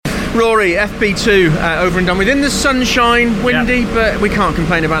Rory, FP2 over and done with. In the sunshine, windy, but we can't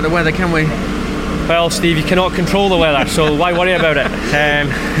complain about the weather, can we? Well, Steve, you cannot control the weather, so why worry about it?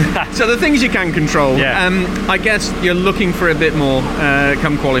 So the things you can control, I guess you're looking for a bit more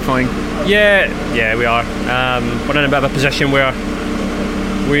come qualifying. Yeah, we are. We're in a bit of a position where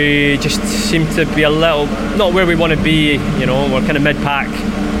we just seem to be a little, not where we want to be, you know, we're kind of mid-pack.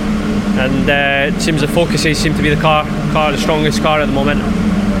 And it seems the focuses seem to be the strongest car at the moment.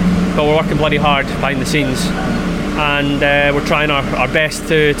 But we're working bloody hard behind the scenes. And we're trying our best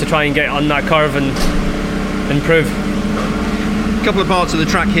to try and get on that curve and improve. A couple of parts of the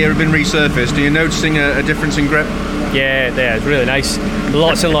track here have been resurfaced. Are you noticing a difference in grip? Yeah, it's really nice.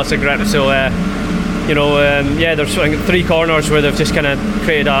 Lots and lots of grip. So, there's 3 corners where they've just kind of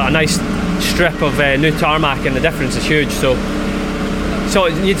created a nice strip of new tarmac, and the difference is huge. So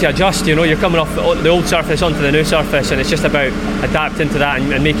you need to adjust. You know, you're coming off the old surface onto the new surface, and it's just about adapting to that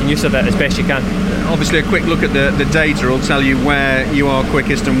and making use of it as best you can. Obviously, a quick look at the data will tell you where you are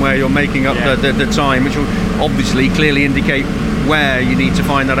quickest and where you're making up the time, which will obviously clearly indicate where you need to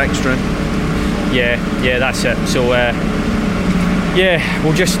find that extra. Yeah, that's it. So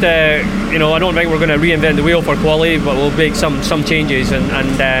we'll just I don't think we're going to reinvent the wheel for quality, but we'll make some changes,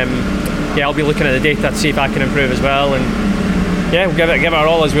 and I'll be looking at the data to see if I can improve as well, and we'll give it our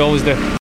all as we always do.